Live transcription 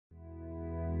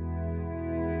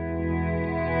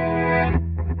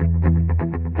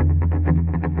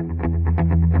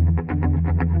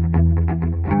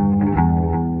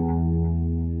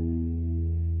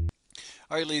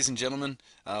Alright, ladies and gentlemen,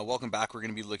 welcome back. We're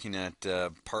going to be looking at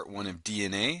part 1 of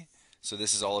DNA. So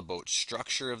this is all about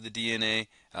structure of the DNA,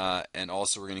 and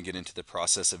also we're going to get into the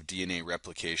process of DNA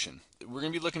replication. We're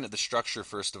going to be looking at the structure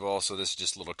first of all, so this is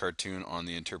just a little cartoon on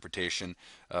the interpretation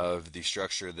of the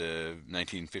structure, the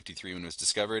 1953 when it was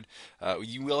discovered.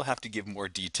 You will have to give more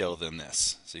detail than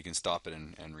this, so you can stop it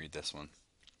and read this one.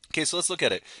 Okay, so let's look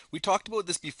at it. We talked about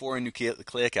this before in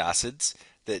nucleic acids,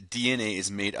 that DNA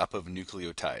is made up of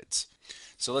nucleotides.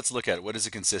 So let's look at it. What does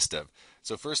it consist of?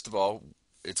 So first of all,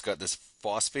 it's got this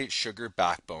phosphate sugar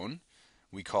backbone.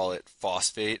 We call it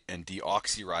phosphate and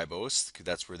deoxyribose, because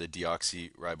that's where the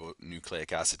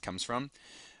deoxyribonucleic acid comes from.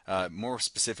 More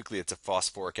specifically, it's a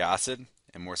phosphoric acid,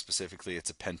 and more specifically,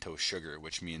 it's a pentose sugar,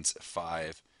 which means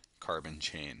 5 carbon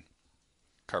chain,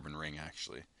 carbon ring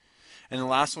actually. And the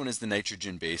last one is the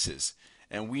nitrogen bases.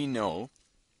 And we know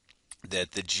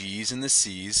that the G's and the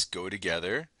C's go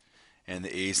together, and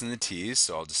the A's and the T's,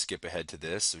 so I'll just skip ahead to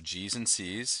this. So G's and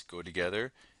C's go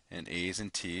together, and A's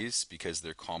and T's because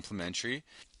they're complementary.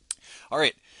 All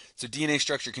right, so DNA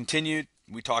structure continued.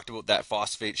 We talked about that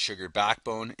phosphate sugar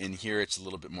backbone. In here, it's a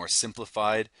little bit more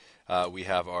simplified. We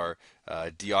have our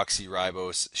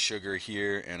deoxyribose sugar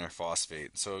here and our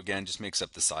phosphate. So again, just makes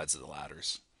up the sides of the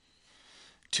ladders.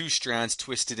 2 strands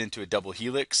twisted into a double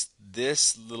helix.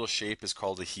 This little shape is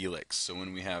called a helix. So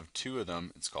when we have 2 of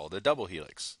them, it's called a double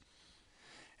helix.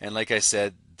 And like I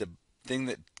said, the thing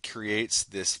that creates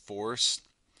this force,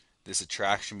 this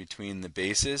attraction between the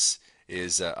bases,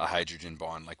 is a hydrogen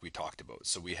bond like we talked about.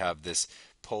 So we have this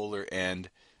polar end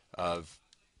of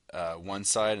one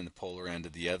side and the polar end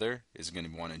of the other is going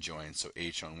to want to join. So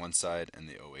H on one side and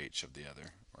the OH of the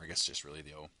other, or I guess just really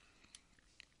the O.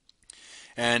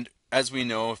 And as we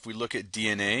know, if we look at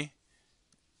DNA,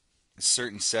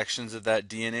 certain sections of that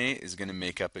DNA is going to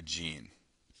make up a gene.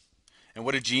 And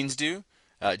what do genes do?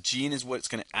 Gene is what's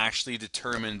going to actually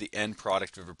determine the end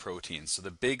product of a protein. So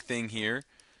the big thing here,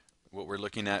 what we're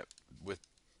looking at with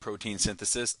protein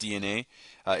synthesis, DNA,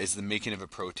 is the making of a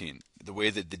protein. The way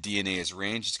that the DNA is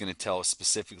arranged is going to tell us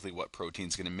specifically what protein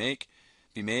is going to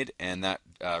be made, and that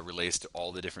relates to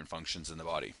all the different functions in the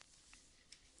body.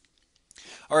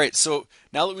 All right, so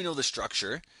now that we know the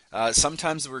structure,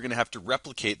 sometimes we're going to have to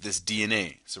replicate this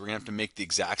DNA. So we're going to have to make the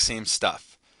exact same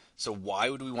stuff. So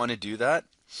why would we want to do that?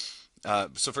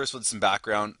 So first, with some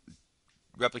background,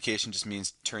 replication just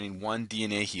means turning one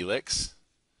DNA helix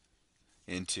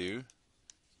into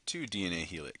 2 DNA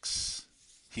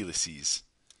helices.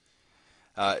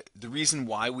 The reason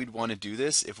why we'd want to do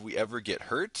this, if we ever get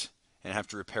hurt and have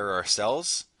to repair our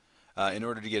cells, in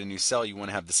order to get a new cell, you want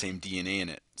to have the same DNA in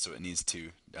it, so it needs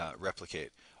to replicate.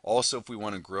 Also, if we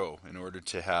want to grow, in order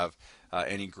to have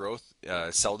any growth,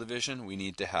 cell division, we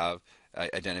need to have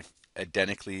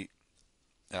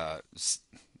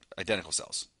identical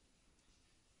cells.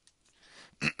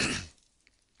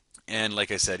 And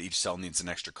like I said, each cell needs an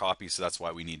extra copy, so that's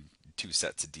why we need 2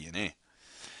 sets of DNA.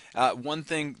 One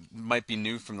thing might be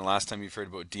new from the last time you've heard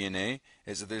about DNA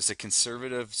is that there's a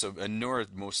conservative, so ignore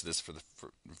most of this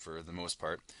for the most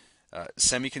part.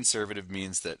 Semi-conservative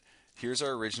means that here's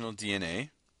our original DNA,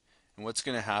 and what's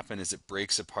going to happen is it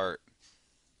breaks apart.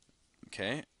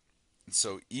 Okay,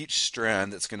 so each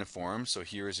strand that's going to form, so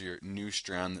here's your new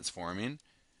strand that's forming,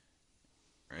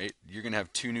 right? You're going to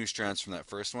have 2 new strands from that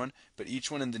first one, but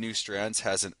each one of the new strands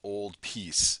has an old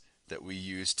piece that we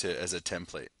use as a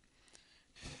template.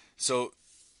 So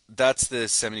that's the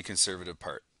semi-conservative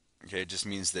part. Okay, it just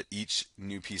means that each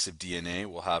new piece of DNA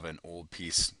will have an old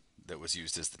piece that was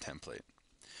used as the template.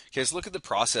 Okay, let's look at the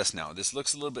process now. This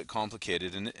looks a little bit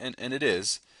complicated, and it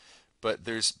is, but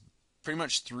there's pretty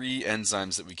much 3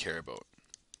 enzymes that we care about.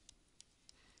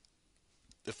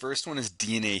 The first one is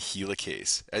DNA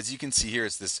helicase. As you can see here,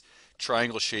 it's this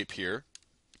triangle shape here.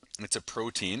 It's a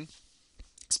protein,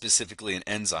 specifically an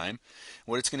enzyme.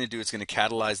 What it's going to do, it's going to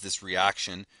catalyze this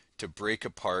reaction to break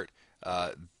apart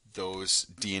those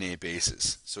DNA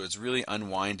bases. So it's really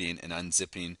unwinding and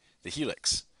unzipping the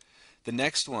helix. The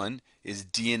next one is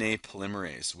DNA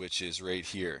polymerase, which is right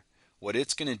here. What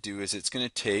it's going to do is it's going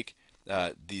to take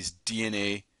these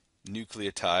DNA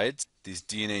nucleotides,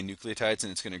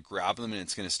 and it's going to grab them and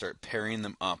it's going to start pairing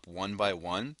them up one by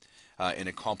one in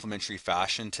a complementary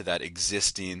fashion to that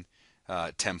existing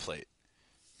template.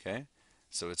 Okay,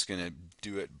 so it's going to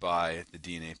do it by the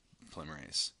DNA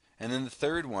polymerase. And then the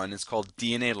third one is called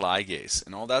DNA ligase,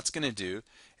 and all that's going to do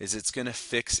is it's going to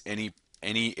fix any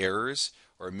errors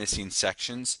or missing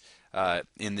sections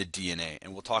in the DNA,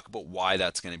 and we'll talk about why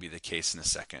that's going to be the case in a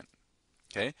second.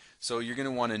 Okay, so you're going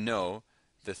to want to know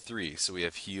the 3. So we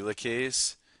have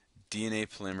helicase, DNA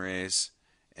polymerase,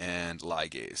 and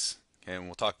ligase. Okay, and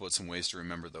we'll talk about some ways to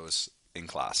remember those in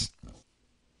class.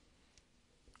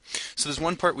 So there's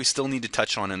one part we still need to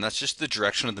touch on, and that's just the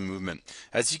direction of the movement.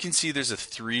 As you can see, there's a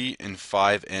 3 and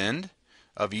 5 end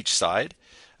of each side.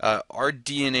 Our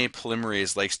DNA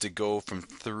polymerase likes to go from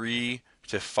 3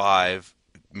 to 5,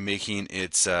 making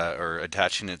its or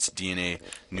attaching its DNA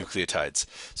nucleotides.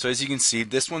 So as you can see,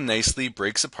 this one nicely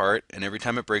breaks apart, and every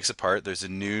time it breaks apart, there's a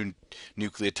new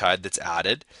nucleotide that's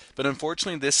added. But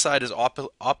unfortunately, this side is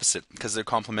opposite because they're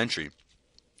complementary.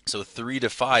 So 3 to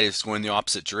 5 is going the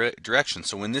opposite direction.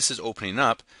 So when this is opening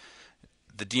up,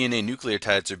 the DNA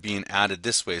nucleotides are being added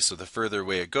this way. So the further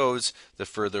away it goes, the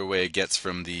further away it gets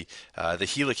from the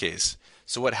helicase.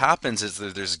 So what happens is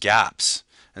that there's gaps.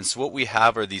 And so what we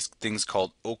have are these things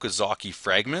called Okazaki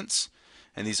fragments.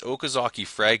 And these Okazaki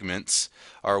fragments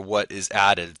are what is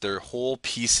added. They're whole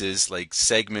pieces, like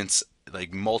segments,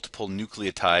 like multiple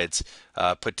nucleotides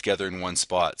put together in one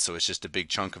spot. So it's just a big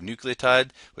chunk of nucleotide,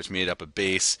 which made up a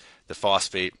base, the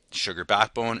phosphate, sugar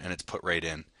backbone, and it's put right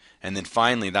in. And then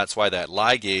finally, that's why that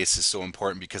ligase is so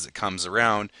important, because it comes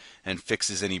around and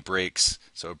fixes any breaks.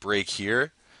 So a break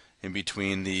here in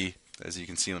between the, as you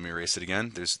can see, let me erase it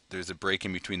again, there's a break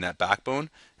in between that backbone,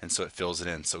 and so it fills it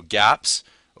in. So gaps,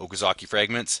 Okazaki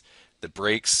fragments, the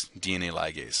breaks, DNA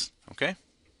ligase. Okay?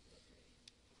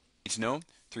 Need to know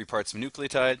 3 parts of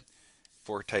nucleotide,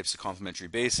 4 types of complementary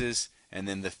bases, and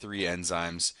then the 3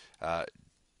 enzymes,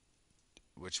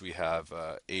 which we have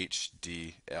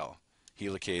HDL,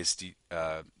 helicase,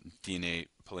 DNA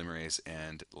polymerase,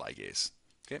 and ligase.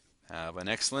 Okay, have an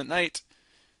excellent night.